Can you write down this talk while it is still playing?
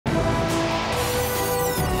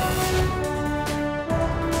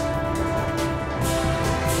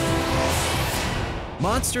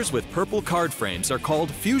Monsters with purple card frames are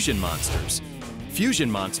called fusion monsters. Fusion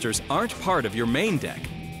monsters aren't part of your main deck.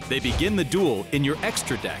 They begin the duel in your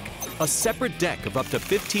extra deck, a separate deck of up to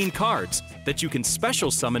 15 cards that you can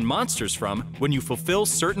special summon monsters from when you fulfill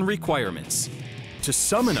certain requirements. To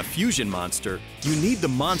summon a fusion monster, you need the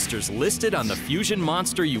monsters listed on the fusion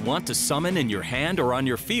monster you want to summon in your hand or on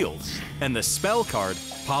your field, and the spell card,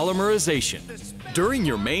 Polymerization. During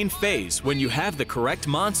your main phase, when you have the correct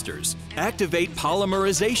monsters, activate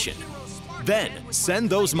Polymerization. Then, send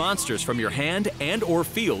those monsters from your hand and/or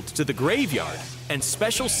field to the graveyard and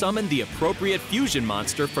special summon the appropriate fusion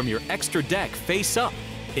monster from your extra deck face up,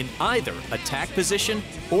 in either attack position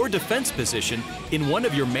or defense position in one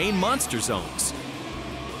of your main monster zones.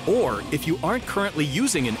 Or, if you aren't currently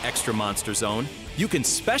using an extra monster zone, you can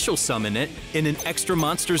special summon it in an extra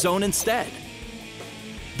monster zone instead.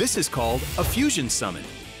 This is called a fusion summon.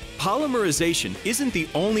 Polymerization isn't the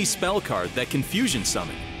only spell card that can fusion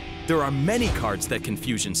summon. There are many cards that can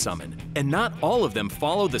fusion summon, and not all of them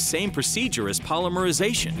follow the same procedure as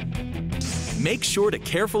Polymerization. Make sure to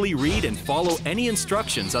carefully read and follow any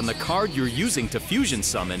instructions on the card you're using to fusion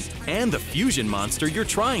summon and the fusion monster you're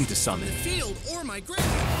trying to summon. Field or my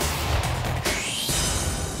graveyard.